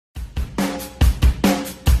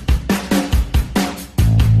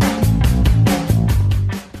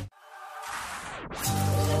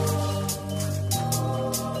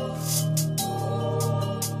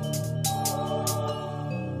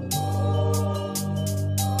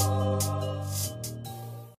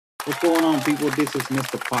going on, people? This is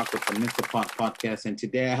Mr. Pock with the Mr. Pock Podcast, and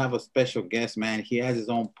today I have a special guest, man. He has his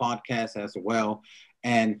own podcast as well,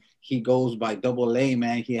 and he goes by Double A,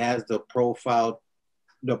 man. He has the Profile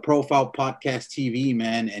Podcast TV,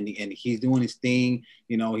 man, and he's doing his thing.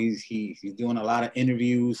 You know, he's doing a lot of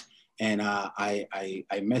interviews, and I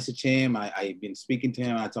message him. I've been speaking to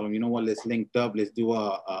him. I told him, you know what, let's link up. Let's do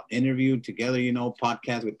a interview together. You know,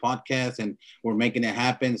 podcast with podcast, and we're making it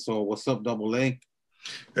happen. So, what's up, Double A?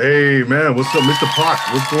 Hey, man, what's up, Mr. Pock?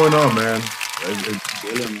 What's going on, man?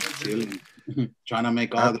 Chilling. Trying to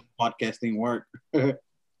make all the podcasting work.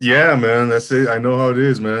 Yeah, man, that's it. I know how it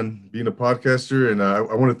is, man, being a podcaster. And I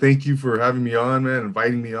want to thank you for having me on, man,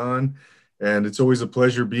 inviting me on. And it's always a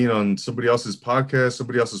pleasure being on somebody else's podcast,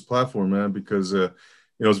 somebody else's platform, man, because,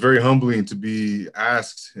 it's very humbling to be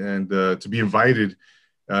asked and to be invited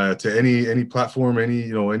to any platform,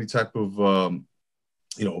 any type of,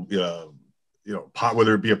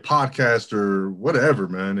 whether it be a podcast or whatever,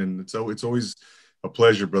 man. And it's always a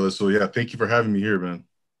pleasure, brother. So yeah, thank you for having me here, man.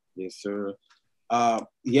 Yes, sir.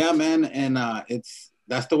 Yeah, man. And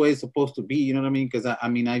that's the way it's supposed to be. You know what I mean? Because I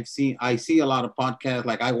see a lot of podcasts.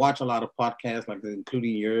 Like I watch a lot of podcasts, like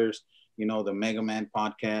including yours, the Mega Man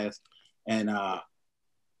podcast. And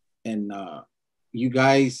you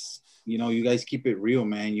guys keep it real,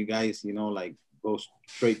 man. You guys, like, go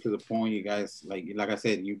straight to the point. You guys, like I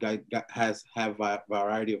said, you guys have a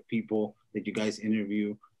variety of people that you guys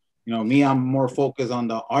interview. Me, I'm more focused on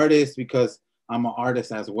the artist because I'm an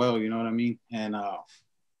artist as well. You know what I mean? And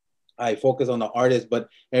I focus on the artist, but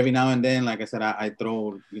every now and then, like I said, I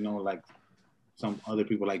throw, like some other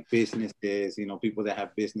people, like businesses, people that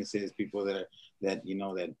have businesses, people that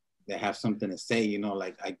have something to say.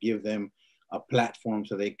 Like I give them a platform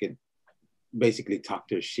so they could basically talk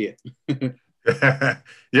their shit.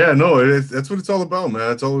 Yeah, no, that's what it's all about,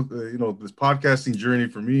 man. It's all, this podcasting journey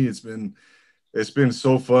for me. It's been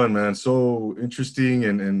so fun, man. So interesting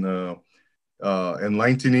and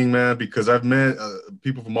enlightening, man, because I've met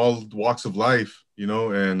people from all walks of life,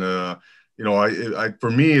 and I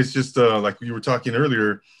for me, it's just like you were talking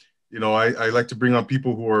earlier, I like to bring on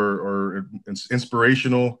people who are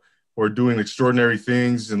inspirational, who are doing extraordinary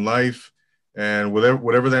things in life. And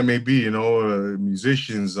whatever that may be,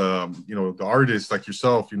 musicians, the artists like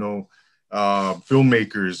yourself,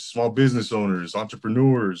 filmmakers, small business owners,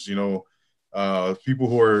 entrepreneurs, people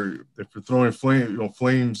who are, if they're throwing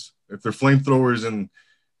flames, if they're flamethrowers in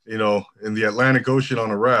the Atlantic Ocean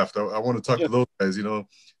on a raft, I want to talk to those guys,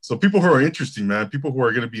 So people who are interesting, man, people who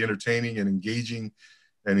are going to be entertaining and engaging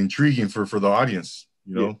and intriguing for the audience,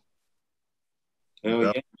 Hell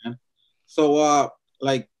yeah, man. So,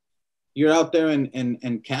 you're out there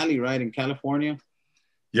in Cali, right? In California?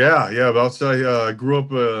 Yeah. I grew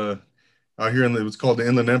up out here in what's called the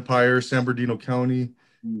Inland Empire, San Bernardino County.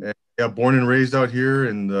 And, yeah, born and raised out here.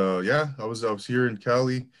 And I was here in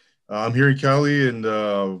Cali. I'm here in Cali, and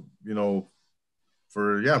my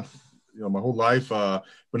whole life. But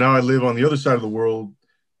now I live on the other side of the world.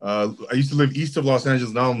 I used to live east of Los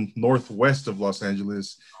Angeles. Now I'm northwest of Los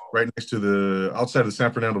Angeles, right next to outside of the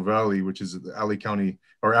San Fernando Valley, which is the LA County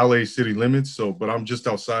or LA city limits. So, but I'm just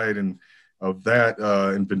outside of that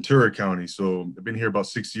in Ventura County. So I've been here about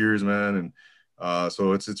 6 years, man. And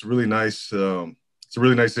so it's really nice. It's a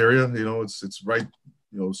really nice area. It's right,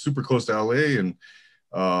 super close to LA. And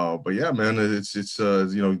but yeah, man, it's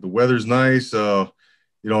the weather's nice. I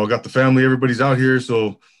got the family, everybody's out here.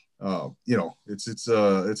 So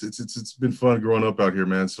it's been fun growing up out here,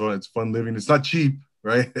 man. So it's fun living. It's not cheap,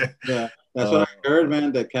 right? Yeah, that's what I heard,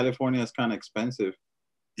 man. That California is kind of expensive.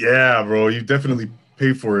 Yeah, bro, you definitely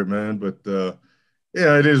pay for it, man. But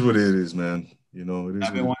yeah, it is what it is, man. It is.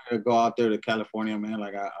 I've been wanting to go out there to California, man.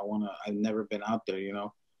 Like I've never been out there.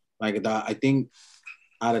 I think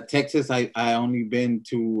out of Texas, I only been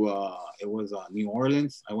to it was New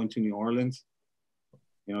Orleans. I went to New Orleans,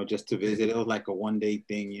 just to visit. It was like a 1-day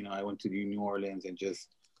thing. I went to New Orleans and just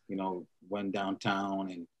went downtown,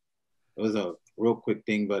 and it was a real quick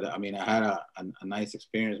thing. But I mean, I had a nice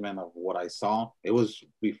experience, man, of what I saw. It was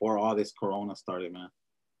before all this Corona started, man.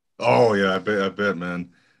 Oh yeah, I bet,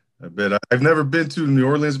 man. I bet. I've never been to New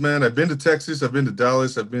Orleans, man. I've been to Texas. I've been to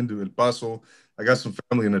Dallas. I've been to El Paso. I got some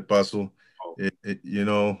family in El Paso.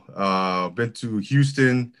 Been to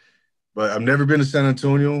Houston, but I've never been to San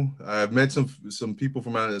Antonio. I've met some people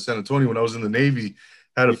from out of San Antonio when I was in the Navy.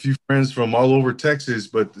 Had a few friends from all over Texas,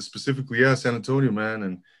 but specifically, San Antonio, man.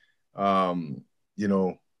 And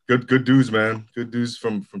good dudes, man. Good dudes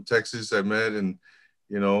from Texas I met, and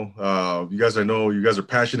you guys, I know you guys are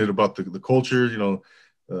passionate about the culture.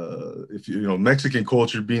 If Mexican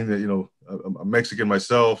culture, being that a Mexican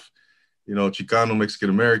myself, you know, Chicano, Mexican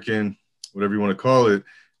American, whatever you want to call it.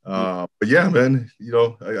 But yeah, man, you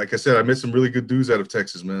know, like I said, I met some really good dudes out of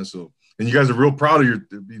Texas, man. So, and you guys are real proud of your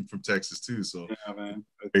being from Texas too. So, Yeah, man.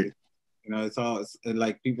 hey. You know, it's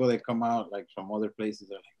like people that come out like from other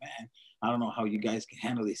places are like, man, I don't know how you guys can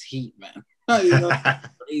handle this heat, man. You know,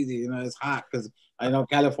 crazy. You know, it's hot because I know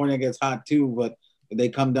California gets hot too, but they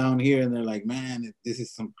come down here and they're like, man, this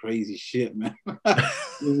is some crazy shit, man.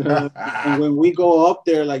 You know, and when we go up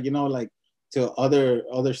there, like, you know, like to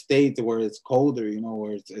other states where it's colder, you know,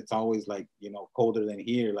 where it's always like, you know, colder than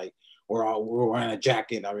here, like we're wearing a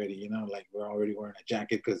jacket already, you know, like we're already wearing a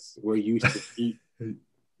jacket because we're used to heat.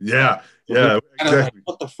 Yeah, So yeah, kind of like, exactly.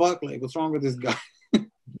 what the fuck? Like, what's wrong with this guy?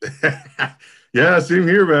 Yeah, same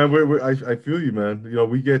here, man. I feel you, man. You know,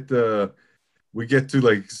 we get to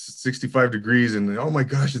like 65 degrees, and oh my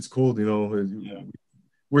gosh, it's cold. You know, Yeah.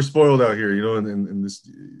 we're spoiled out here. You know, in this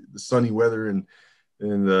the sunny weather and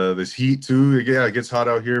this heat too. Yeah, it gets hot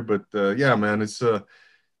out here, but yeah, man, it's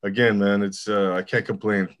again, man, it's I can't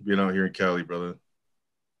complain being out here in Cali, brother.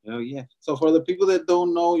 Oh yeah. So for the people that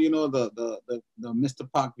don't know, you know, the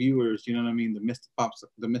Mr. Pop viewers, you know what I mean, the Mr.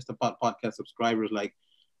 Pop podcast subscribers, like,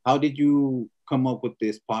 how did you come up with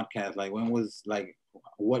this podcast? Like, when was like,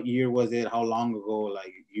 what year was it? How long ago?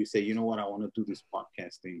 Like, you say, you know what, I want to do this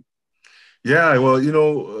podcast thing. Yeah, well, you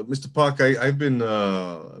know, Mr. Puck, I've been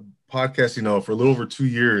podcasting now for a little over 2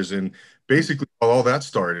 years, and basically all that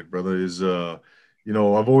started, brother, is you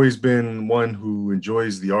know, I've always been one who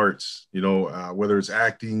enjoys the arts, you know, whether it's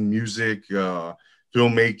acting, music,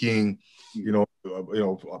 filmmaking,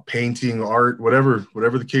 painting, art, whatever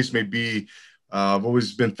the case may be. I've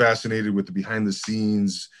always been fascinated with the behind the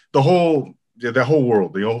scenes, that whole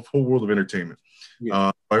world, the whole world of entertainment.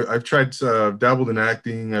 Yeah. I've tried dabbled in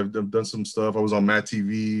acting. I've done some stuff. I was on Matt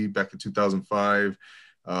TV back in 2005.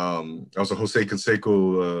 I was a Jose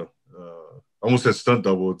Canseco, almost a stunt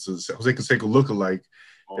double. It's a Jose Canseco lookalike,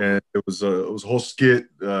 Oh, and it was a whole skit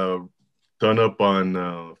done up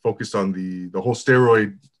on focused on the whole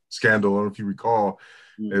steroid scandal. I don't know if you recall,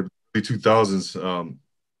 yeah. in the 2000s.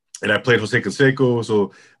 And I played Jose Canseco.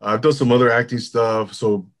 So I've done some other acting stuff.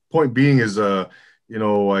 So point being is, you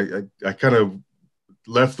know, I kind of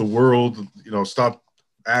left the world, you know, stopped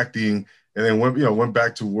acting, and then went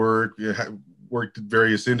back to work. Worked in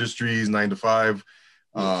various industries, 9 to 5.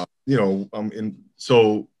 You know, and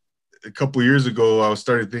so a couple of years ago, I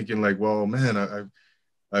started thinking like, well, man,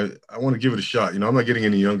 I want to give it a shot. You know, I'm not getting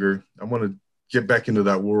any younger. I want to get back into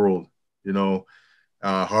that world. You know,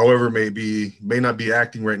 however, may not be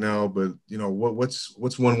acting right now, but you know,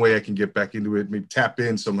 what's one way I can get back into it? Maybe tap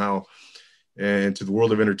in somehow and to the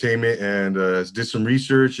world of entertainment, and did some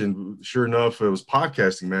research, and sure enough, it was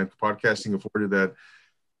podcasting, man. Podcasting afforded that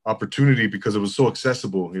opportunity because it was so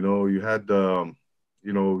accessible. You know, you had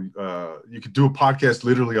you could do a podcast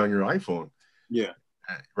literally on your iPhone, Yeah.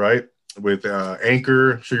 right? With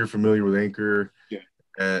Anchor. I'm sure you're familiar with Anchor.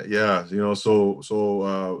 Yeah. Yeah, you know, so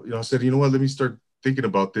you know, I said, you know what, let me start thinking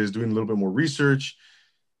about this, doing a little bit more research.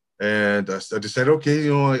 And I decided, okay,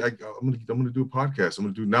 you know, I'm gonna do a podcast. I'm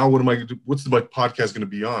gonna do now. What am I gonna do? What's my podcast gonna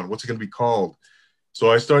be on? What's it gonna be called?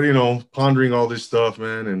 So I started, you know, pondering all this stuff,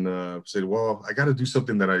 man, and said, well, I got to do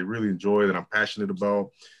something that I really enjoy, that I'm passionate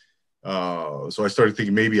about. So I started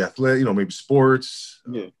thinking maybe maybe sports,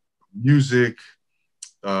 Yeah. music.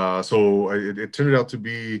 It turned out to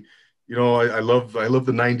be, you know, I love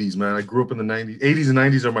the '90s, man. I grew up in the '80s and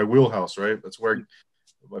 '90s are my wheelhouse, right? That's where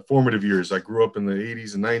my formative years. I grew up in the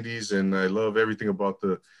 '80s and '90s, and I love everything about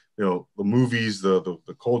the movies, the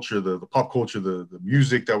culture, the pop culture, the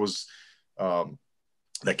music um,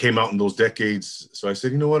 that came out in those decades. So I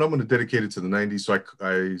said, you know what, I'm going to dedicate it to the '90s. So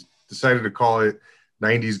I decided to call it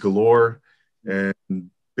 '90s Galore, and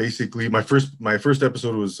basically my first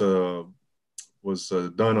episode was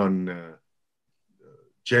done on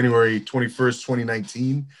January 21st,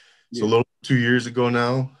 2019. So a Yeah. little 2 years ago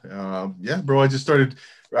now. Yeah, bro,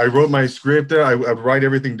 I wrote my script there. I'd write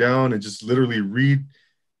everything down and just literally read,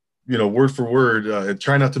 you know, word for word, and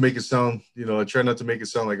try not to make it sound, I try not to make it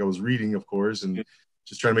sound like I was reading, of course, and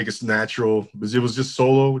just try to make it natural, because it was just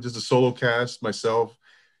just a solo cast, myself,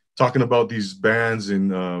 talking about these bands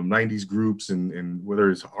and 90s groups, and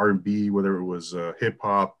whether it's R&B, whether it was hip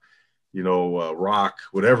hop, rock,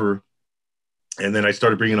 whatever. And then I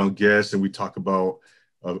started bringing on guests, and we talk about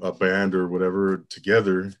a band or whatever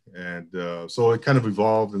together. And so it kind of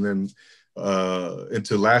evolved. And then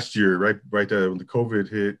into last year, right there when the COVID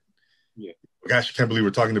hit, Yeah. gosh, I can't believe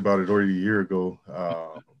we're talking about it already a year ago.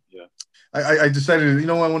 Yeah. I decided,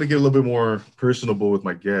 I want to get a little bit more personable with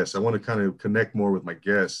my guests. I want to kind of connect more with my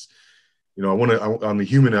guests. you know, I want to on the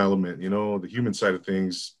human element, you know, the human side of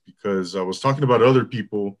things, because I was talking about other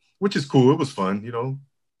people, which is cool. It was fun, you know,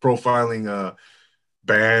 profiling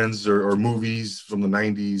bands or movies from the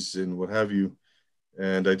 90s and what have you.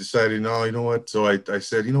 And I decided, no, you know what? So I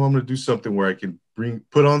said, you know, I'm going to do something where I can bring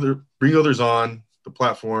others on the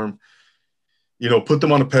platform, you know, put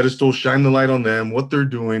them on a pedestal, shine the light on them, what they're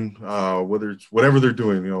doing, whether it's whatever they're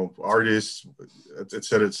doing, you know, artists, et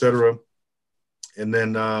cetera, et cetera. And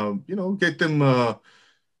then, you know, get them,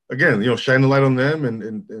 again, you know, shine the light on them,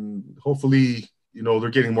 and hopefully, you know, they're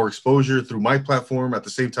getting more exposure through my platform. At the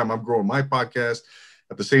same time, I'm growing my podcast.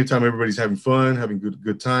 At the same time, everybody's having fun, having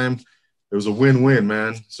good time. It was a win-win,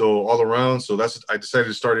 man. So all around. So I decided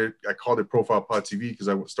to start it. I called it Profile Pod TV because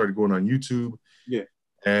I started going on YouTube. Yeah.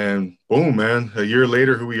 And boom, man, a year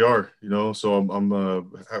later, here we are, you know. So I'm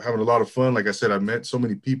having a lot of fun. Like I said, I've met so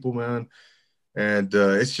many people, man. And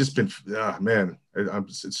it's just been, man,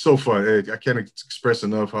 it's so fun. I can't express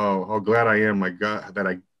enough how glad I am that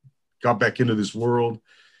I got back into this world.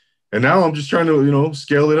 And now I'm just trying to, you know,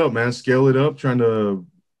 scale it up, man, scale it up, trying to,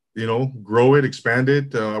 you know, grow it, expand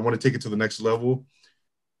it. I want to take it to the next level.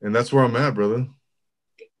 And that's where I'm at, brother.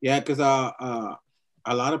 Yeah, because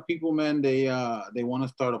a lot of people, man, they want to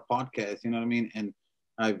start a podcast. You know what I mean? And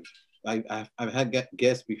I've I've had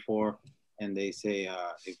guests before, and they say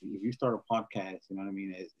if you start a podcast, you know what I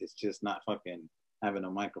mean? It's just not fucking having a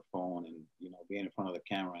microphone and being in front of the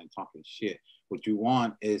camera and talking shit. What you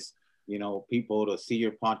want is people to see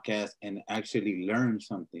your podcast and actually learn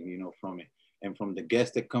something from it. And from the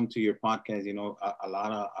guests that come to your podcast, a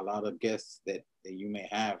lot of guests that you may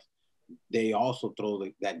have, they also throw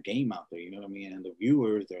that game out there, you know what I mean? And the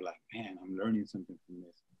viewers, they're like, man, I'm learning something from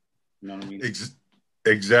this. You know what I mean?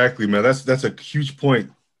 Exactly, man. That's a huge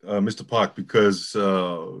point, Mr. Pock, because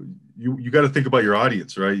you got to think about your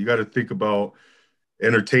audience, right? You got to think about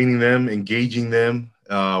entertaining them, engaging them.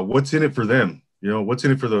 What's in it for them? You know, what's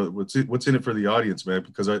in it for what's in it for the audience, man?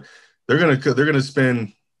 Because they're gonna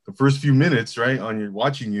spend the first few minutes, right, on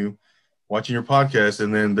watching your podcast,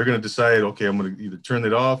 and then they're gonna decide, okay, I'm gonna either turn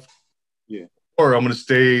it off, yeah, or I'm gonna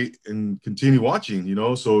stay and continue watching. You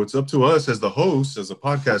know, so it's up to us as the hosts, as the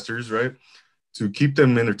podcasters, right, to keep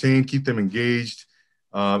them entertained, keep them engaged,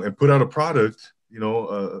 and put out a product. You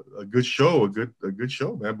know, a good show, a good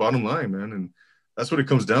show, man. Bottom line, man, and that's what it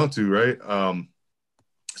comes down to, right?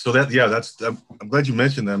 So I'm glad you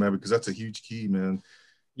mentioned that, man, because that's a huge key, man.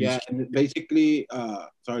 Yeah, and basically,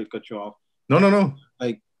 sorry to cut you off. No.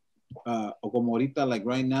 Like, como ahorita, like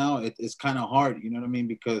right now, it's kind of hard, you know what I mean?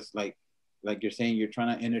 Because like you're saying, you're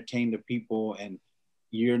trying to entertain the people, and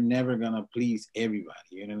you're never gonna please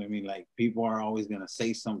everybody. You know what I mean? Like, people are always gonna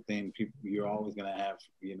say something. You're always gonna have,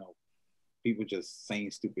 people just saying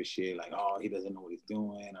stupid shit like, oh, he doesn't know what he's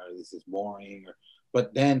doing, or this is boring,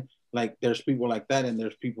 but then like there's people like that, and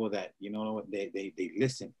there's people that they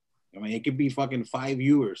listen. I mean, it could be fucking 5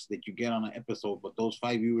 viewers that you get on an episode, but those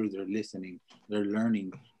 5 viewers are listening, they're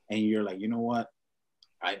learning, and you're like, you know what?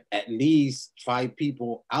 At least 5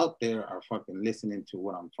 people out there are fucking listening to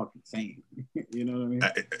what I'm fucking saying. You know what I mean?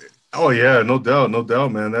 Oh yeah, no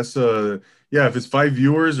doubt, man. That's yeah. If it's 5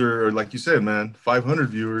 viewers, or like you said, man, 500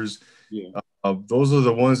 viewers, Yeah. Those are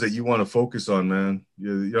the ones that you want to focus on, man.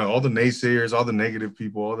 You know, all the naysayers, all the negative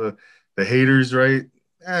people, all the haters, right?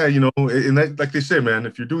 Yeah, you know, and that, like they say, man,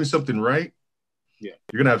 if you're doing something right, Yeah.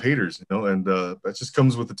 you're gonna have haters, you know, and that just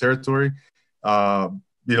comes with the territory.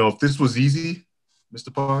 You know, if this was easy,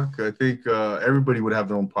 Mr. Park, I think everybody would have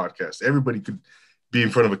their own podcast. Everybody could be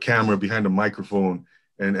in front of a camera, behind a microphone,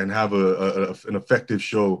 and have an effective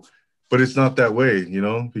show. But it's not that way, you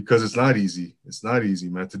know, because it's not easy. It's not easy,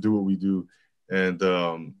 man, to do what we do. And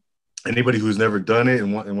anybody who's never done it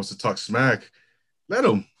and wants to talk smack, let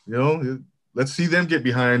them, you know, let's see them get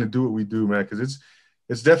behind and do what we do, man, because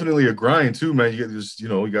it's definitely a grind too, man. You got just,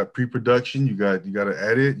 you got pre-production, you got to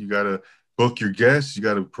edit, you got to book your guests, you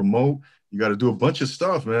got to promote, you got to do a bunch of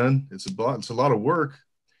stuff, man. It's a lot of work.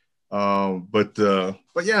 But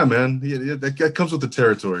yeah, man, that comes with the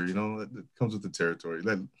territory, you know. That comes with the territory.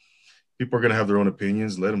 People are gonna have their own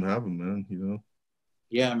opinions. Let them have them, man. You know.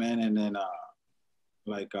 Yeah, man. And then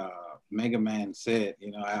like Mega Man said,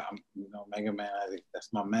 I'm Mega Man, I think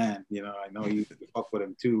that's my man. I know you fuck with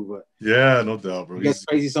him too, but yeah, no doubt, bro. He gets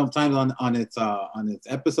crazy sometimes on its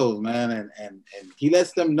episodes, man, and he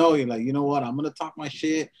lets them know, you're like, you know what, I'm gonna talk my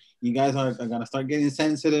shit. You guys are gonna start getting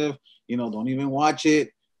sensitive. Don't even watch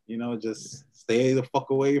it. Just stay the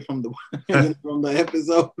fuck away from the from the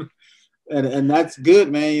episode, and that's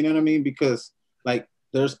good, man. You know what I mean? Because like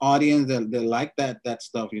there's audience that like that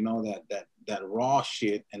stuff, that raw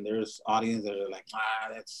shit, and there's audience that are like,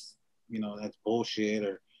 that's that's bullshit,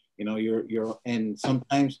 or You know, and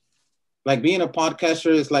sometimes like being a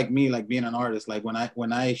podcaster is like me, like being an artist. Like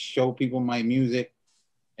when I show people my music,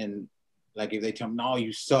 and like if they tell me, no,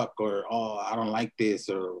 you suck, or oh, I don't like this,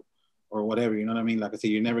 or whatever, you know what I mean? Like I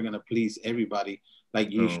said, you're never gonna please everybody.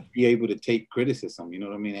 Like you should be able to take criticism, you know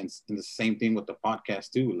what I mean? And the same thing with the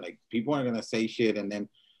podcast too. Like people are gonna say shit, and then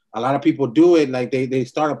a lot of people do it. Like they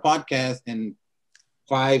start a podcast and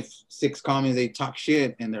 5-6 comments, they talk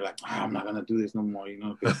shit, and they're like, I'm not gonna do this no more, you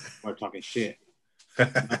know, because we're talking shit.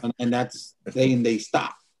 And that's they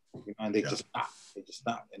stop, you know, and they just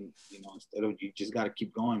stop, and you know, instead of, you just got to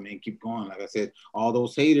keep going, man, keep going. Like I said, all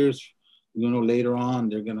those haters, you know, later on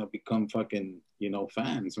they're gonna become fucking, you know,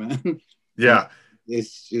 fans, man. Yeah.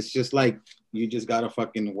 It's just like you just gotta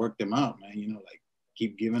fucking work them out, man. You know, like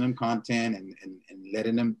keep giving them content and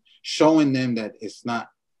letting them, showing them that it's not,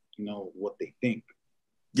 you know, what they think.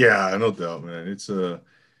 Yeah, no doubt, man. It's a,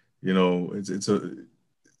 you know, it's a,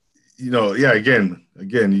 you know, yeah. Again,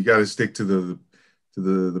 you got to stick to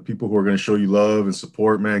the people who are going to show you love and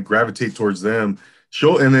support, man. Gravitate towards them.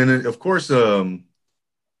 Show, and then of course,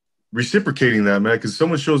 reciprocating that, man. Because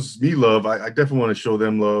someone shows me love, I definitely want to show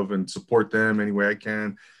them love and support them any way I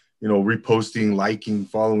can. You know, reposting, liking,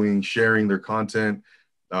 following, sharing their content.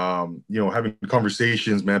 You know, having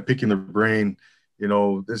conversations, man. Picking their brain. You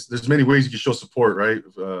know, there's many ways you can show support, right?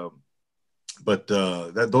 But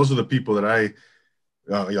those are the people that I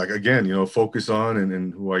like, again, you know, focus on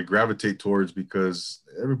and who I gravitate towards, because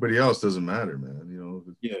everybody else doesn't matter, man. You know,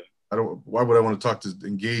 Yeah. Why would I want to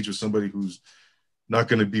engage with somebody who's not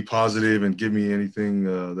going to be positive and give me anything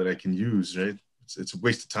that I can use, right? It's a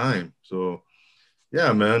waste of time. So,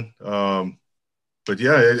 yeah, man. But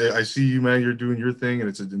yeah, I see you, man. You're doing your thing, and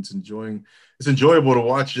it's enjoyable to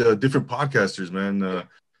watch different podcasters, man.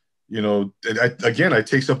 You know, I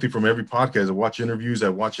take something from every podcast. I watch interviews, I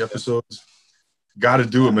watch episodes. Got to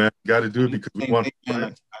do it, man. Got to do it because we want to learn.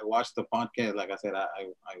 Like, I watch the podcast. Like I said, I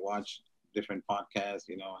watch different podcasts,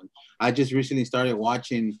 you know, and I just recently started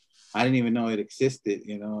watching. I didn't even know it existed,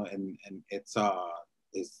 you know, and it's I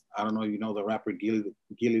don't know if you know the rapper Gilly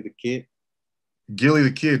the Kid. Gilly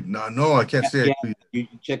the Kid. No, I can't say. Yeah, you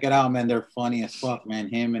check it out, man. They're funny as fuck, man.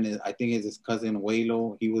 Him and I think it's his cousin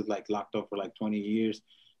Waylo. He was like locked up for like 20 years,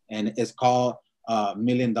 and it's called $1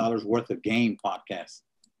 Million Worth of Game podcast.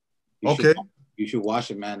 You should watch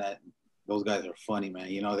it, man. Those guys are funny, man.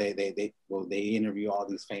 You know, they interview all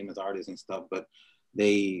these famous artists and stuff, but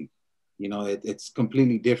they, you know, it's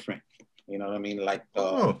completely different. You know what I mean? Like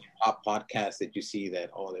the pop podcasts that you see that,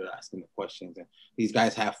 they're asking the questions, and these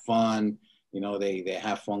guys have fun. You know, they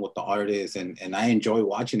have fun with the artists, and I enjoy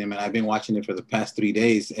watching them. And I've been watching it for the past 3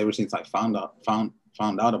 days, ever since I found out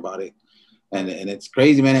about it. And it's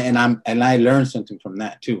crazy, man. And I learned something from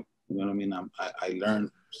that too. You know what I mean? I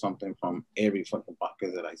learned something from every fucking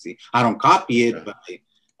podcast that I see. I don't copy it, but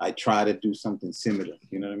I try to do something similar.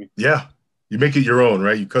 You know what I mean? Yeah. You make it your own,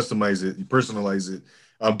 right? You customize it, you personalize it.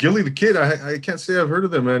 Gilly the Kid, I can't say I've heard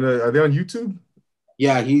of them, man. Are they on YouTube?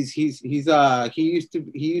 Yeah, he used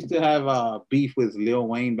to have beef with Lil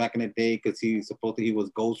Wayne back in the day, because he was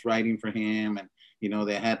ghostwriting for him, and you know,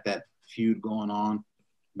 they had that feud going on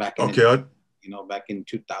back in back in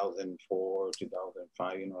 2004,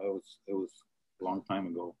 2005. You know, it was a long time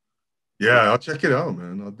ago. Yeah, I'll check it out,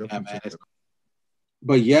 man. I'll definitely check it out.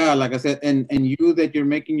 But yeah, like I said, and you that you're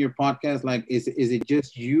making your podcast, like is it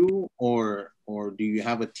just you, or do you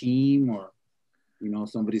have a team, or you know,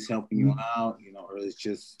 somebody's helping you out, you know, or it's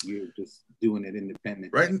just you're just doing it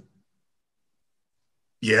independent? Right.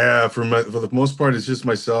 Yeah, for the most part, it's just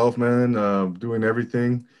myself, man, doing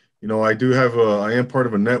everything. You know, I am part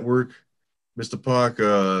of a network, Mr. Pock.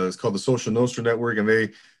 It's called the Social Nostra Network, and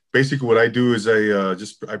they basically, what I do is I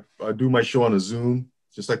do my show on a Zoom,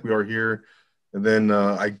 just like we are here, and then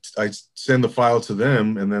I send the file to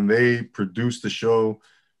them, and then they produce the show,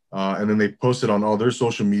 and then they post it on all their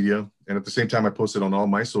social media, and at the same time I post it on all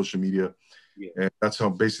my social media, and that's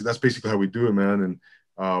basically how we do it, man. And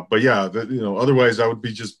but yeah, you know, otherwise I would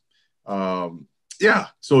be just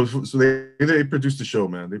So they produce the show,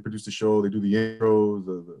 man. They produce the show. They do the intro,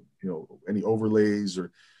 the you know, any overlays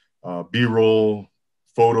or B-roll,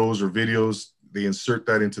 photos or videos. They insert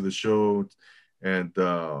that into the show, and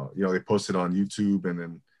you know, they post it on YouTube,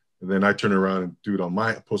 and then I turn around and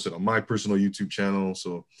post it on my personal YouTube channel.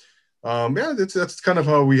 So yeah, that's kind of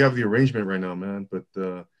how we have the arrangement right now, man.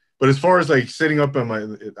 But as far as like setting up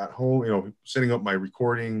at home, you know, setting up my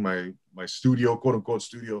recording, my studio, quote unquote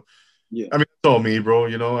studio. Yeah. I mean, it's all me, bro.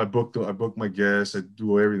 You know, I book my guests, I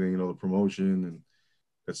do everything, you know, the promotion, and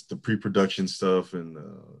that's the pre-production stuff, and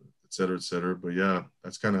et cetera, et cetera. But yeah,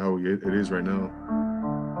 that's kind of how it is right now.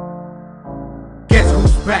 Guess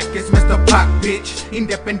who's back, it's Mr. Pac, bitch.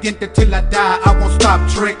 Independiente till I die, I won't stop,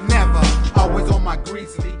 trick, never. Always on my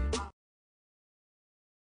grizzly.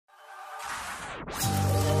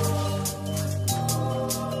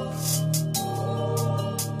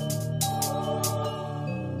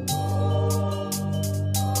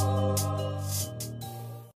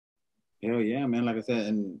 Hell yeah, man. Like I said,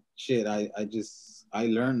 and shit, I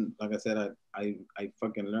learned, like I said, I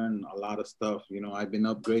fucking learned a lot of stuff. You know, I've been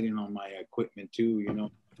upgrading on my equipment too. You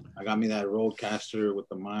know, I got me that Rodecaster with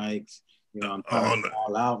the mics. You know, I'm trying to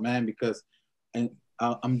all out, man, because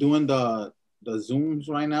I'm doing the Zooms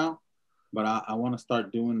right now, but I want to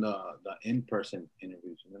start doing the in-person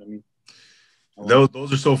interviews. You know what I mean?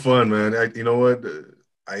 Those are so fun, man. You know what?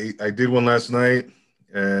 I did one last night,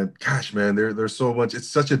 and gosh, man, there's so much. It's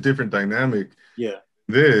such a different dynamic. Yeah.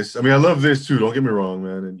 I mean, I love this too. Don't get me wrong,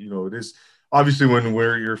 man. And you know, it is obviously when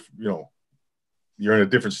you're in a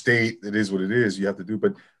different state. It is what it is. You have to do,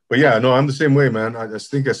 but yeah, no, I'm the same way, man. I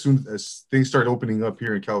just think as soon as things start opening up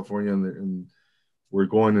here in California and we're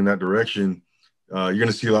going in that direction, you're going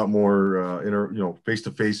to see a lot more,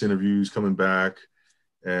 face-to-face interviews coming back.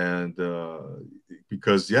 And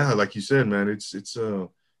because like you said, man, it's a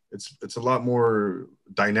lot more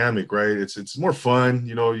dynamic, right? It's more fun,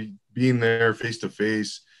 you know, being there face to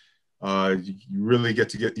face. You really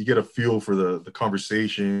get a feel for the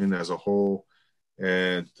conversation as a whole,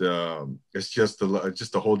 and it's just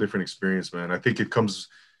a whole different experience, man. I think it comes,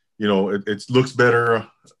 you know, it looks better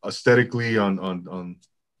aesthetically on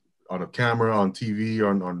a camera, on TV,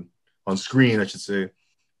 on screen, I should say.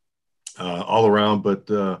 All around, but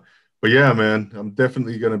yeah, man, I'm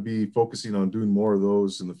definitely gonna be focusing on doing more of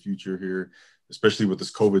those in the future here, especially with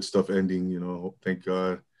this COVID stuff ending. You know, thank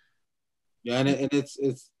God. Yeah, and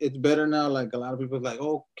it's better now. Like a lot of people are like,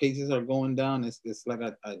 oh, cases are going down. It's like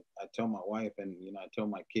I tell my wife, and you know, I tell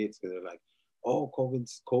my kids, because they're like, oh,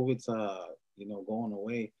 COVID's going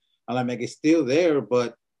away. I'm like, it's still there,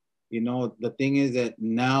 but you know, the thing is that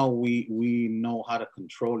now we know how to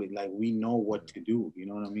control it. Like we know what to do. You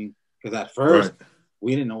know what I mean? Because at first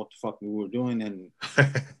we didn't know what the fuck we were doing, and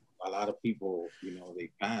a lot of people, you know, they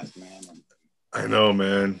passed, man. And I know,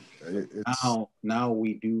 man. Now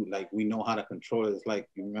we do, like, we know how to control it. It's like,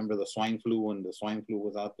 you remember the swine flu, when the swine flu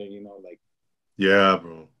was out there, you know, like. Yeah,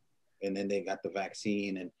 bro. And then they got the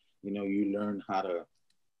vaccine, and you know, you learn how to,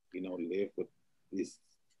 you know, live with these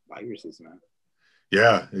viruses, man.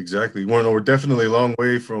 Yeah, exactly. We're definitely a long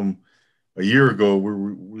way from a year ago.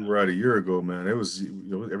 We were at a year ago, man. It was, you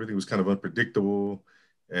know, everything was kind of unpredictable,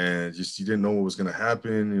 and just you didn't know what was going to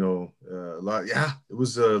happen. You know, it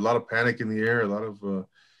was a lot of panic in the air, a lot of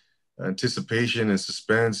anticipation and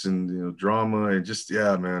suspense, and you know, drama, and just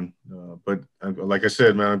man. But like I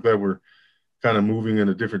said, man, I'm glad we're kind of moving in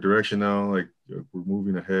a different direction now. Like we're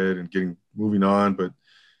moving ahead and moving on. But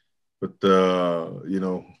you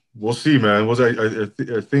know, we'll see, man.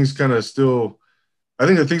 Are things kind of still? I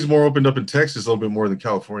think that things more opened up in Texas a little bit more than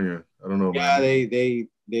California. I don't know, yeah, man.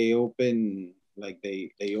 they open, like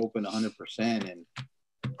they open 100%, and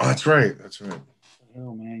that's right.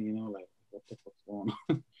 Hell, man, you know, like, what the fuck's going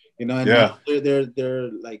on? You know, and yeah,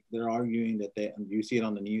 they're arguing that you see it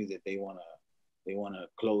on the news that they wanna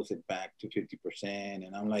close it back to 50%,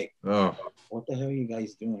 and I'm like, oh, what the hell are you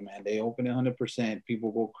guys doing, man? They open it 100%,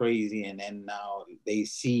 people go crazy, and then now they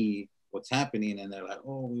see what's happening, and they're like,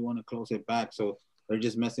 oh, we want to close it back. So they're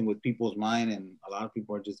just messing with people's mind, and a lot of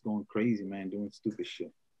people are just going crazy, man, doing stupid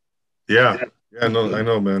shit. Yeah, no, I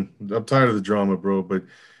know, man. I'm tired of the drama, bro. But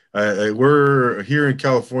we're here in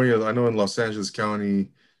California. I know in Los Angeles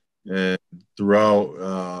County and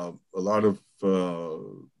throughout a lot of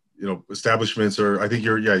establishments are. I think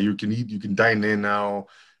you can dine in now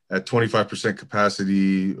at 25%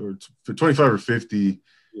 capacity, or 25 or 50.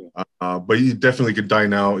 Yeah. But you definitely could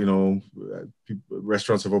dine out. You know,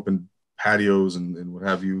 restaurants have opened patios and what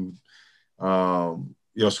have you.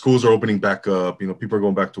 You know, schools are opening back up. You know, people are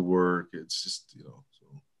going back to work. It's just, you know, so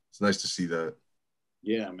it's nice to see that.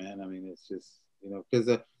 Yeah, man. I mean, it's just, you know, because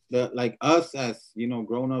the like us as, you know,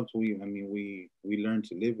 grown-ups, we learn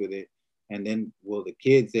to live with it, and then, well, the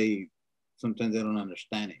kids, sometimes they don't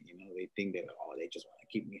understand it. You know, they think that, oh, they just want to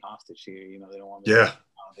keep me hostage here. You know, they don't want me.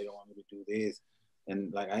 They don't want me to do this.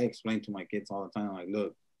 And like I explain to my kids all the time, like,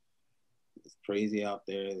 look, it's crazy out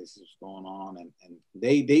there. This is what's going on, and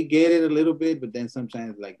they get it a little bit, but then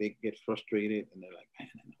sometimes, like, they get frustrated, and they're like, man,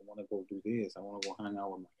 I want to go do this. I want to go hang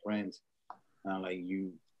out with my friends. And I'm like,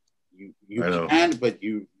 you can, but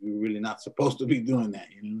you're really not supposed to be doing that.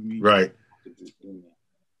 You know what I mean? Right.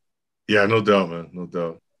 Yeah, no doubt, man. No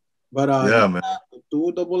doubt. But man.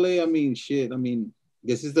 Do AA. I mean, shit. I mean,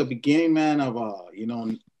 this is the beginning, man, of you know,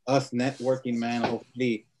 us networking, man.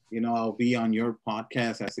 Hopefully, I'll be on your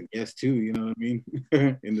podcast as a guest too. You know what I mean?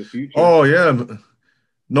 In the future. Oh yeah,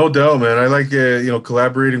 no doubt, man. I like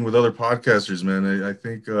collaborating with other podcasters, man. I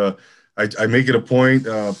think I make it a point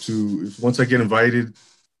to once I get invited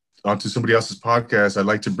onto somebody else's podcast, I'd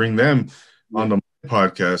like to bring them on the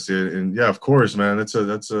podcast. And yeah, of course, man. That's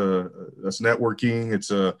networking.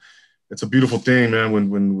 It's a beautiful thing, man.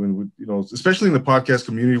 When especially in the podcast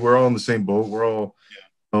community, we're all in the same boat. We're all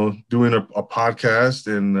doing a podcast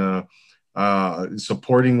and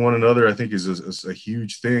supporting one another. I think is a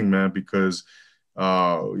huge thing, man. Because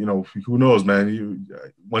who knows, man.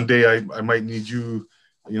 One day I might need your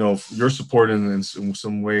support in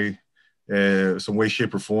some way,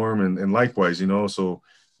 shape, or form, and likewise, So,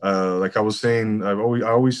 like I was saying, I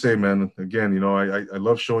always say, man. Again, I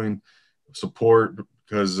love showing support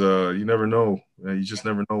because you never know. You just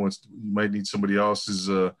never know when you might need somebody else's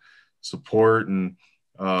support, and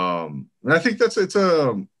I think it's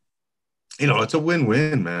a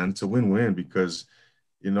win-win, man. It's a win-win because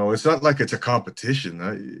it's not like it's a competition.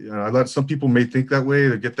 I let some people may think that way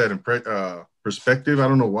to get that perspective. I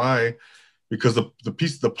don't know why, because the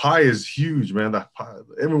piece of the pie is huge, man.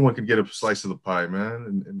 Everyone can get a slice of the pie,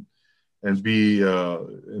 man, and be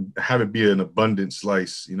and have it be an abundant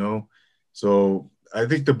slice, So I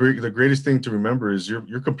think the greatest thing to remember is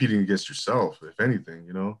you're competing against yourself, if anything,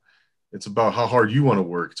 It's about how hard you want to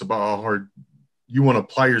work. It's about how hard you want to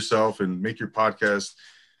apply yourself and make your podcast.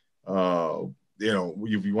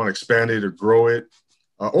 If you want to expand it or grow it,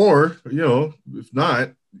 or if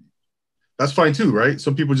not, that's fine too, right?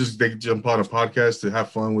 Some people they jump on a podcast to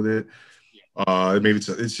have fun with it. Maybe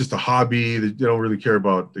it's just a hobby that they don't really care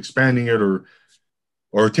about expanding it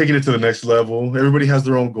or taking it to the next level. Everybody has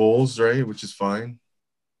their own goals, right? Which is fine.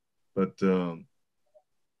 But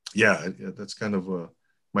yeah, that's kind of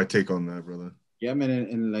my take on that, brother. Yeah, man,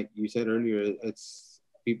 and like you said earlier, it's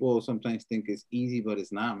people sometimes think it's easy, but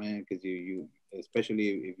it's not, man. Because you, especially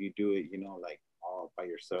if you do it, like all by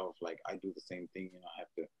yourself. Like I do the same thing. I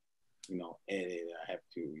have to, edit. I have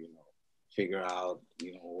to, figure out,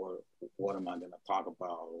 what am I gonna talk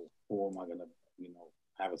about? Who am I gonna,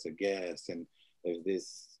 have as a guest? And if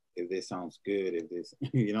this sounds good, if this,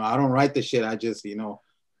 I don't write the shit. I just,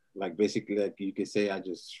 like basically, like you could say, I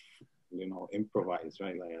just, improvise,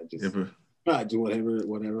 right? Like I just. Yeah, I do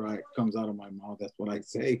whatever comes out of my mouth. That's what I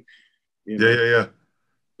say. Yeah.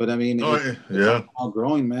 But I mean, it's all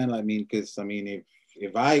growing, man. I mean, because I mean,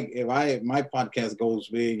 if my podcast goes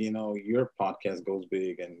big, your podcast goes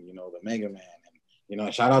big, and the Mega Man,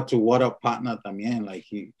 and shout out to What Up Partner también. Like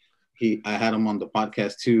I had him on the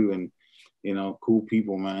podcast too, and cool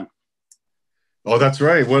people, man. Oh, that's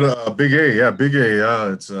right. What Big A, yeah, Big A.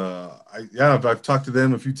 Yeah, it's I've talked to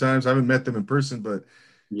them a few times. I haven't met them in person, but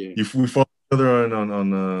yeah, we follow each other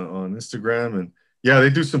on Instagram, and yeah, they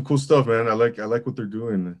do some cool stuff, man. I like what they're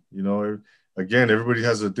doing. Again, everybody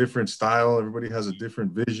has a different style, everybody has a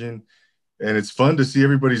different vision, and it's fun to see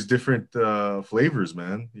everybody's different flavors,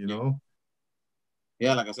 man.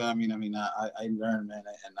 Yeah, like I said, I mean, I learn, man,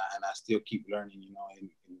 and I still keep learning, and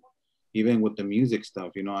even with the music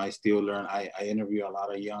stuff, I still learn. I interview a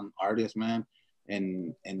lot of young artists, man,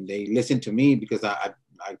 and they listen to me because I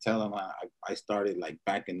tell them I started like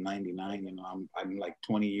back in '99. I'm like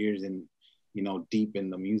 20 years in, deep in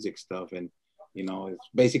the music stuff, and it's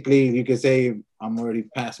basically you could say I'm already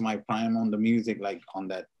past my prime on the music, like on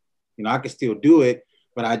that. I can still do it,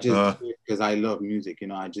 but I just do it because I love music.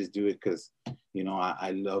 I just do it because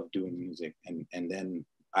I love doing music, and then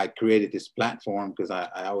I created this platform because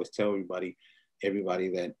I always tell everybody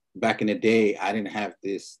that back in the day I didn't have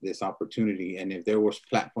this opportunity, and if there was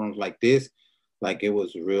platforms like this, like it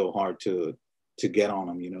was real hard to get on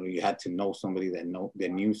them. You had to know somebody that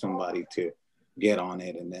knew somebody to get on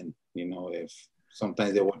it, and then if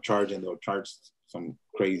sometimes they'll charge some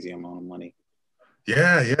crazy amount of money.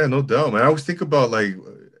 Yeah, no doubt, man. I always think about like,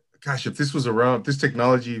 gosh, if this was around, this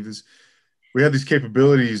technology, we had these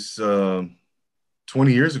capabilities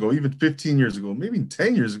 20 years ago, even 15 years ago, maybe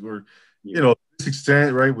 10 years ago, or, this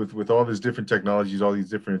extent, right? With all these different technologies, all these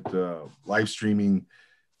different live streaming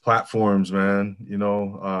platforms, man,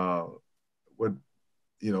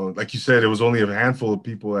 like you said, it was only a handful of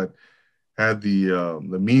people that had the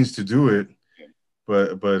means to do it,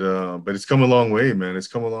 but it's come a long way, man. It's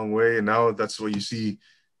come a long way. And now that's what you see,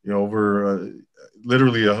 over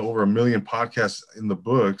literally over 1 million podcasts in the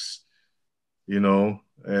books,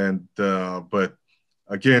 and but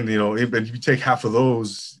again, if you take half of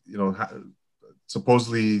those,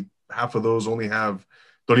 supposedly half of those don't even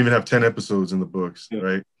have 10 episodes in the books,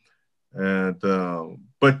 right? And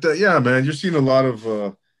but yeah, man, you're seeing a lot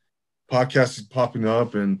of podcasts is popping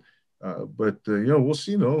up, and but you know, we'll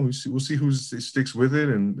see. You know, we'll see who sticks with it,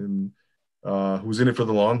 and who's in it for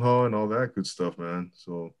the long haul, and all that good stuff, man.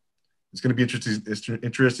 So it's going to be interesting. It's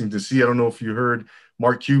interesting to see. I don't know if you heard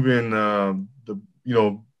Mark Cuban,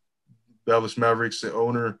 the Dallas Mavericks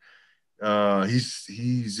owner.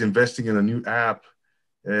 He's investing in a new app.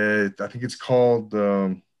 I think it's called.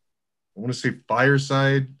 I want to say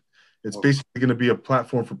Fireside. It's basically going to be a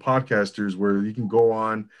platform for podcasters where you can go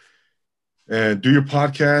on and do your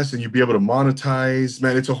podcast and you'll be able to monetize.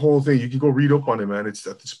 Man, it's a whole thing. You can go read up on it, man. It's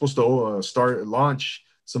supposed to launch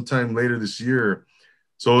sometime later this year.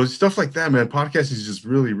 So it's stuff like that, man. Podcasting is just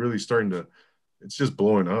really, really starting to. It's just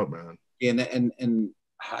blowing up, man. Yeah, and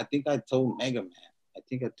I think I told Mega Man. I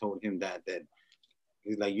think I told him that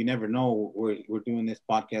he's like, you never know. We're doing this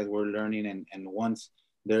podcast. We're learning, and once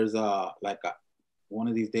there's one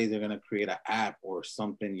of these days they're gonna create an app or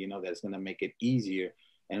something, you know, that's gonna make it easier.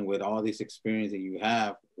 And with all this experience that you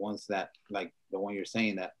have, once that, like the one you're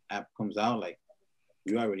saying, that app comes out, like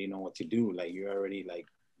you already know what to do. Like you already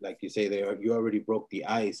like you say there, you already broke the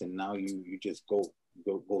ice, and now you just go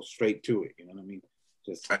straight to it. You know what I mean?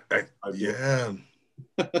 Just yeah.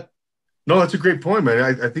 No, that's a great point,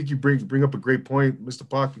 man. I think you bring up a great point, Mr.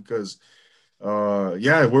 Pock, because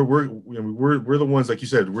yeah, we're the ones, like you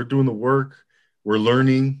said, we're doing the work, we're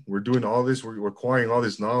learning, we're doing all this, we're acquiring all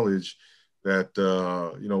this knowledge that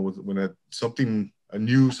you know, when something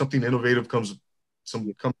innovative comes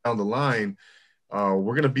down the line,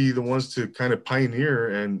 we're gonna be the ones to kind of pioneer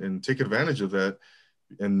and take advantage of that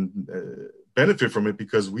and benefit from it,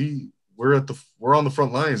 because we're on the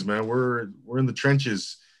front lines, man. We're in the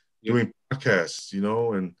trenches doing podcasts, you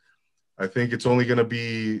know, and I think it's only going to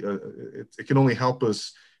be, it can only help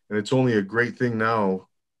us, and it's only a great thing now,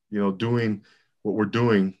 you know, doing what we're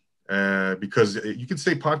doing, because you can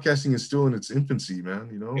say podcasting is still in its infancy, man.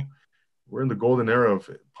 You know, we're in the golden era of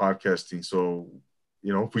podcasting, so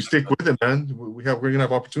you know, if we stick with it, man, we're gonna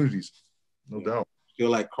have opportunities, no doubt.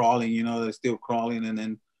 Still like crawling, you know, they're still crawling, and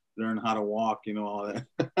then learn how to walk, you know, all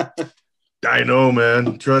that. I know,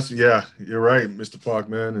 man. Trust. Yeah, you're right, Mr. Park,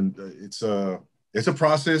 man. And it's a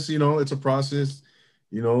process, you know. It's a process,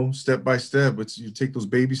 you know, step by step. It's, you take those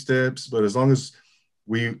baby steps, but as long as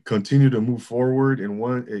we continue to move forward in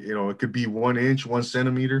one, you know, it could be 1 inch, 1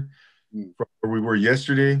 centimeter from where we were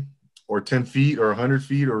yesterday, or 10 feet, or 100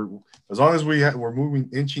 feet, or as long as we're moving,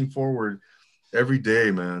 inching forward every day,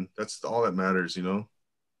 man. That's all that matters, you know.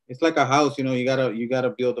 It's like a house, you know. You gotta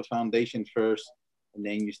build the foundation first, and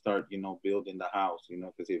then you start, you know, building the house, you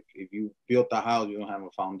know, because if you built the house, you don't have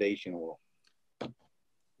a foundation, well,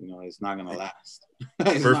 you know, it's not gonna last.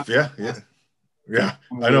 Yeah.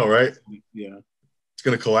 I know, right? Yeah, it's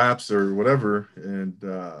gonna collapse or whatever, and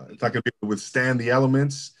it's not gonna be able to withstand the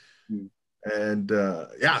elements. And no,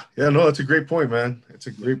 it's a great point, man. It's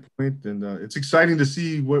a great point, and it's exciting to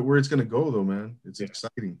see where it's gonna go, though, man. It's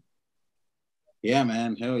exciting. Yeah,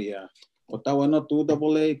 man. Hell yeah. Well, está bueno tú,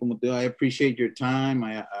 Double A. Como te digo, I appreciate your time.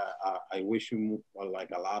 I wish you like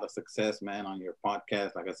a lot of success, man, on your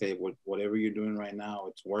podcast. Like I said, whatever you're doing right now,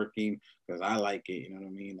 it's working, because I like it. You know what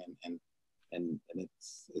I mean? And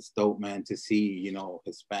it's dope, man, to see, you know,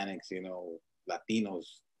 Hispanics, you know, Latinos,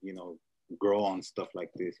 you know, grow on stuff like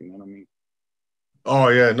this. You know what I mean? Oh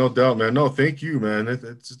yeah, no doubt, man. No, thank you, man.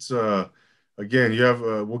 It's again, you have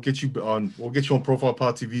we'll get you on Profile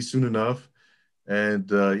Pod TV soon enough. And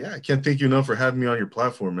yeah, I can't thank you enough for having me on your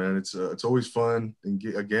platform, man. It's always fun, and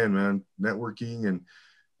again, man, networking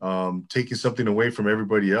and taking something away from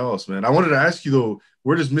everybody else, man. I wanted to ask you though,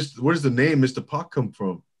 where does the name Mr. Pock come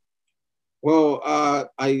from? Well,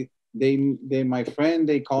 my friend,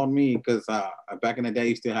 they called me because back in the day I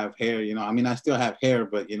used to have hair, you know. I mean, I still have hair,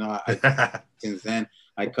 but you know, since then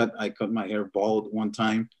I cut my hair bald one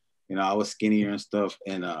time. You know, I was skinnier and stuff,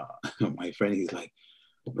 and my friend, he's like,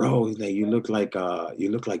 bro, he's like, you look like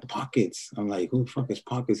Pockets. I'm like, who the fuck is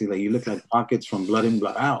Pockets? He's like, you look like Pockets from Blood In,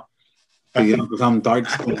 Blood Out. So, you know, because I'm dark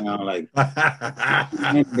skinned now, like,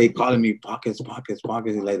 they calling me Pockets. He's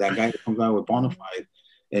like, that guy that comes out with Bonafide,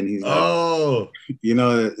 and he's like, oh, you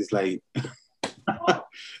know, it's like,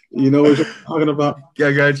 you know what I'm talking about? Yeah,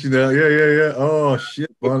 I got you now. Yeah. Oh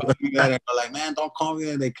shit. They're like, man, don't call me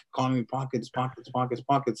that. They call me Pockets.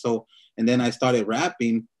 So, and then I started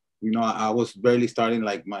rapping. You know, I was barely starting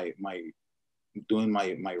like doing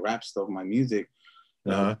my rap stuff, my music.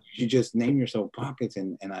 You just name yourself Pockets,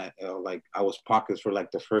 and I I was Pockets for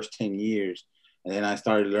like the first 10 years, and then I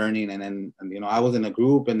started learning, and then you know, I was in a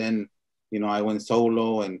group, and then you know, I went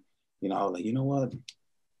solo, and you know, I was like, you know what,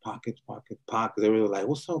 Pockets. They were like,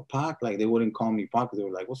 what's up, Pock? Like, they wouldn't call me Pockets. They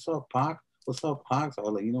were like, what's up, Pock? So I was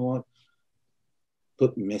like, you know what,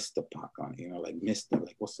 put Mr. Pac on it, like Mr.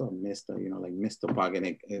 Like, what's up, Mr.? Like Mr. Pac,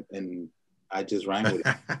 and I just rhyme with it,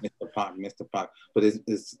 Mr. Pac, Mr. Pac. But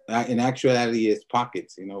it's in actuality, it's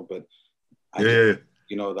pockets, But I just,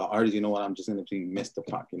 the artist, what? I'm just gonna be Mr.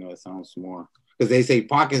 Pac. It sounds more because they say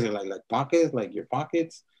pockets, they're like pockets, like your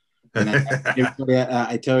pockets. And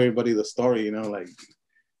I tell everybody the story,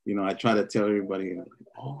 I try to tell everybody,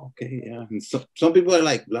 oh, okay, yeah. And some people are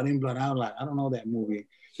like Blood In, Blood Out, like I don't know that movie,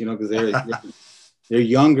 because they're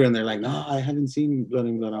younger and they're like, no, I haven't seen Blood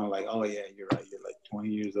In, Blood Out. I'm like, oh yeah, you're right. You're like 20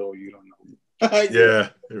 years old. You don't know. Yeah,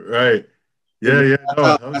 right. Yeah.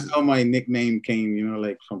 That's how my nickname came,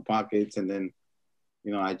 like from Pockets, and then,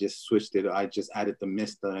 I just switched it. I just added the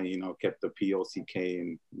Mr. Kept the POCK,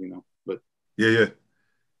 and but yeah.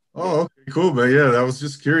 Oh, okay, cool, man. Yeah, I was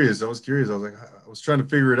just curious. I was like, I was trying to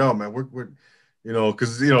figure it out, man. We're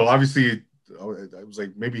because obviously, I was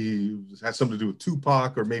like, maybe it had something to do with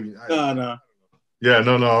Tupac, or maybe no. Yeah,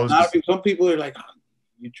 no. I was some people are like, oh,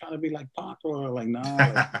 you're trying to be like Pac, or like, no,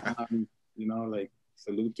 like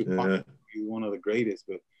salute to Pac. He's one of the greatest.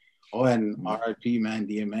 But and RIP, man,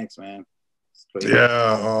 DMX, man.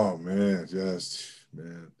 Yeah. Oh man, yes,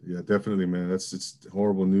 man. Yeah, definitely, man. It's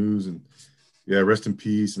horrible news, and yeah, rest in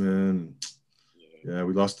peace, man. Yeah,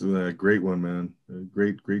 we lost a great one, man. A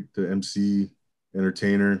great MC,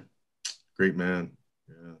 entertainer, great man.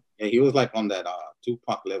 Yeah, he was like on that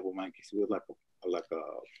Tupac level, man. Cause he was like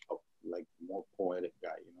like more poetic guy,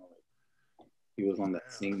 like he was on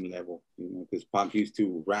that same level, because Pac used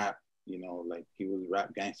to rap, like he was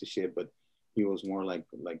rap gangster shit, but he was more like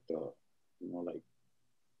the, like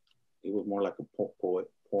he was more like a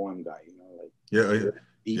poem guy, like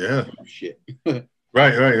yeah, shit.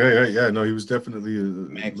 Right. Yeah, no, he was definitely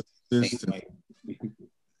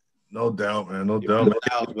no doubt, man. No doubt.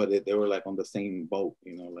 But they were like on the same boat,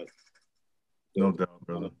 like. No doubt,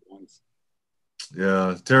 brother.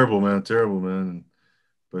 Yeah, terrible, man.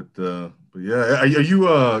 But yeah, are you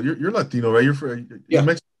you're Latino, right? You're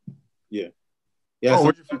Mexican. Yeah.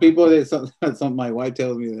 Oh, some people some my wife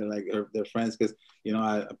tells me they're like they're friends because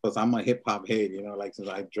because I'm a hip hop head, like since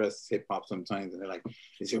I dress hip hop sometimes, and they're like,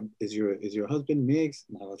 is your husband mixed?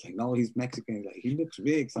 And I was like, no, he's Mexican. Like, he looks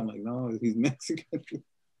mixed. I'm like, no, he's Mexican.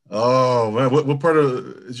 Oh man, what part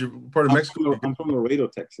of Mexico? I'm from Laredo,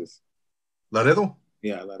 Texas. Laredo?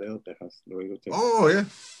 Yeah, Laredo, Texas. Laredo, Texas. Oh yeah.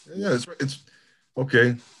 It's right. It's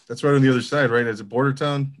okay. That's right on the other side, right? It's a border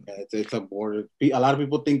town. Yeah, it's a border. A lot of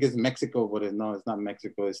people think it's Mexico, but it's not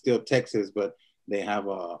Mexico. It's still Texas, but they have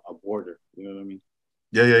a border. You know what I mean?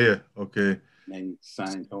 Yeah. Okay. And San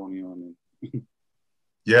Antonio. And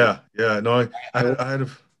yeah. No,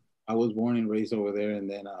 I was born and raised over there, and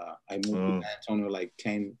then I moved to San Antonio like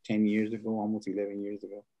 10 years ago, almost 11 years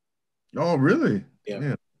ago. Oh, really?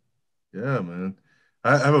 Yeah. Yeah, man.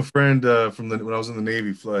 I have a friend from when I was in the Navy.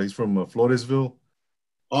 He's from Floresville.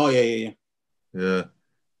 Oh, yeah.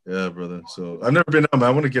 Yeah, brother. So I've never been out, man.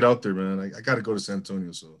 I want to get out there, man. I got to go to San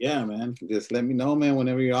Antonio. So yeah, man. Just let me know, man,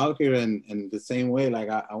 whenever you're out here. And the same way, like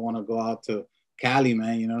I want to go out to Cali,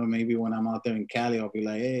 man. Maybe when I'm out there in Cali, I'll be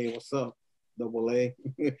like, hey, what's up? Double A,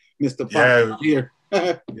 Mr. Pac here.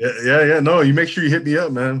 yeah. No, you make sure you hit me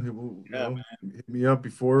up, man. Man. Hit me up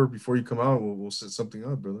before you come out. We'll set something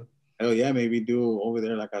up, brother. Oh yeah, maybe do over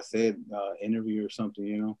there, like I said, interview or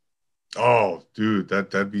something, Oh, dude,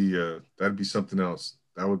 that'd be something else.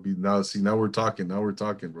 That would be now we're talking,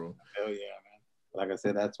 bro. Hell yeah, man. Like I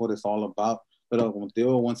said, that's what it's all about. But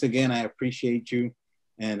once again, I appreciate you.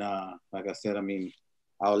 And like I said, I mean,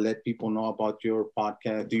 I'll let people know about your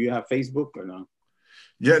podcast. Do you have Facebook or no?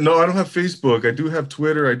 Yeah, no, I don't have Facebook. I do have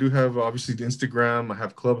Twitter. I do have obviously the Instagram. I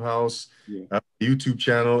have Clubhouse, I have a YouTube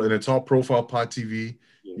channel, and it's all Profile Pod TV.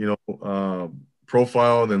 Yeah.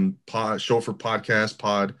 Profile, then show for podcast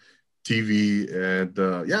pod TV,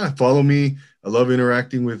 and follow me. I love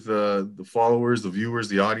interacting with the followers, the viewers,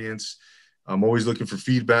 the audience. I'm always looking for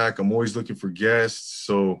feedback. I'm always looking for guests.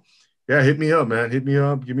 So yeah, hit me up, man. Hit me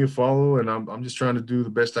up, give me a follow, and I'm just trying to do the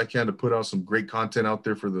best I can to put out some great content out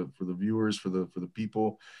there for the viewers, for the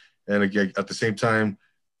people, and again at the same time,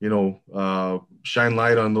 shine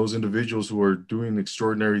light on those individuals who are doing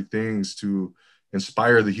extraordinary things to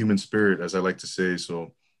inspire the human spirit, as I like to say.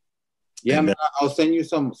 So yeah, man, I'll send you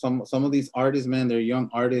some of these artists, man. They're young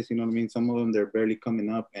artists, you know what I mean? Some of them, they're barely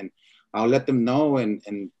coming up, and I'll let them know and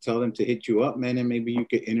tell them to hit you up, man, and maybe you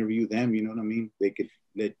could interview them, you know what I mean? They could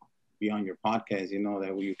be on your podcast,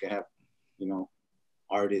 that way you could have, more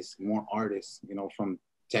artists, from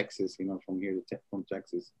Texas, from here from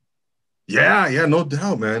Texas. Yeah, no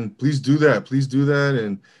doubt, man. Please do that.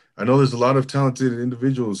 And I know there's a lot of talented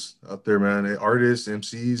individuals out there, man, artists,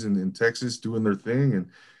 MCs in Texas doing their thing. And,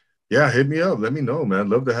 Yeah, hit me up. Let me know, man.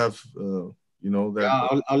 Love to have that.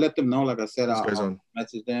 Yeah, I'll let them know. Like I said, I'll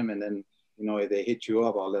message them, and then if they hit you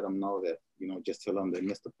up, I'll let them know that just tell them that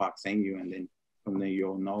Mr. Pac sent you, and then from there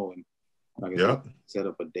you'll know. And like I said, set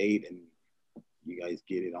up a date, and you guys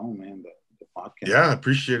get it on, man. The podcast. Yeah, I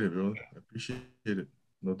appreciate it, bro. I appreciate it.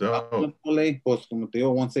 No doubt.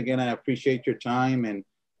 Once again, I appreciate your time, and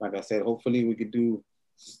like I said, hopefully we could do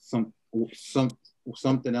something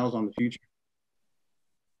else on the future.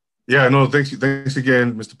 Yeah, no, thanks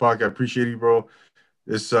again, Mr. Pac. I appreciate you, bro.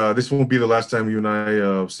 This won't be the last time you and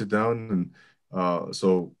I sit down, and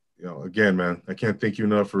so again, man, I can't thank you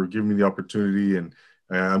enough for giving me the opportunity, and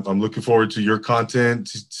I'm looking forward to your content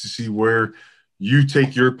to see where you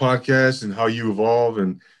take your podcast and how you evolve.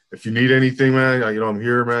 And if you need anything, man, I'm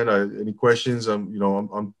here, man. Any questions?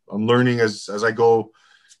 I'm learning as I go,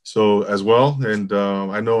 so as well. And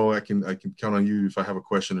I know I can count on you if I have a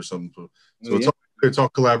question or something. So it's all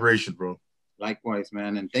collaboration, bro. Likewise,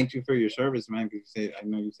 man, and thank you for your service, man. Because I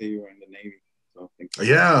know you say you were in the Navy. So thank you.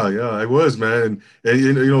 Yeah, I was, man, and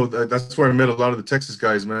that's where I met a lot of the Texas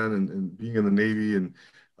guys, man, and being in the Navy, and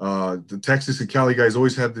the Texas and Cali guys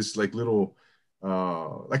always had this like little,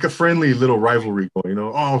 like a friendly little rivalry going,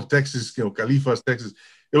 oh, Texas, Califas, Texas.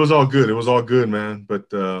 It was all good. It was all good, man. But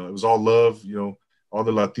it was all love, all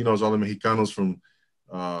the Latinos, all the Mexicanos from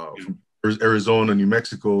Arizona, New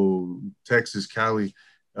Mexico, Texas, Cali.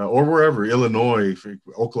 Or wherever, Illinois,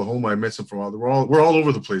 Oklahoma. I met some from we're all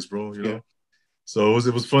over the place, bro. You know, so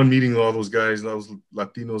it was fun meeting all those guys, those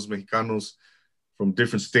Latinos, Mexicanos from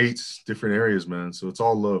different states, different areas, man. So it's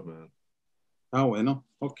all love, man. Ah, bueno.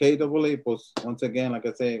 Okay, Double A. Pues once again, like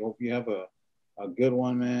I say, hope you have a good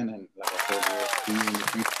one, man. And like I said, we'll see you in the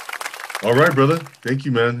future. All right, brother. Thank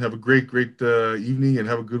you, man. Have a great evening, and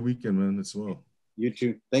have a good weekend, man, as well. You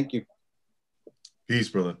too. Thank you. Peace,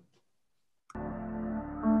 brother.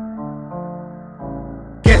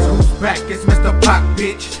 Guess who's back? It's Mr. Pac,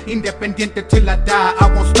 bitch. Independiente till I die.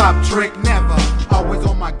 I won't stop, trick, never. Always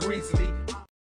on my greasy.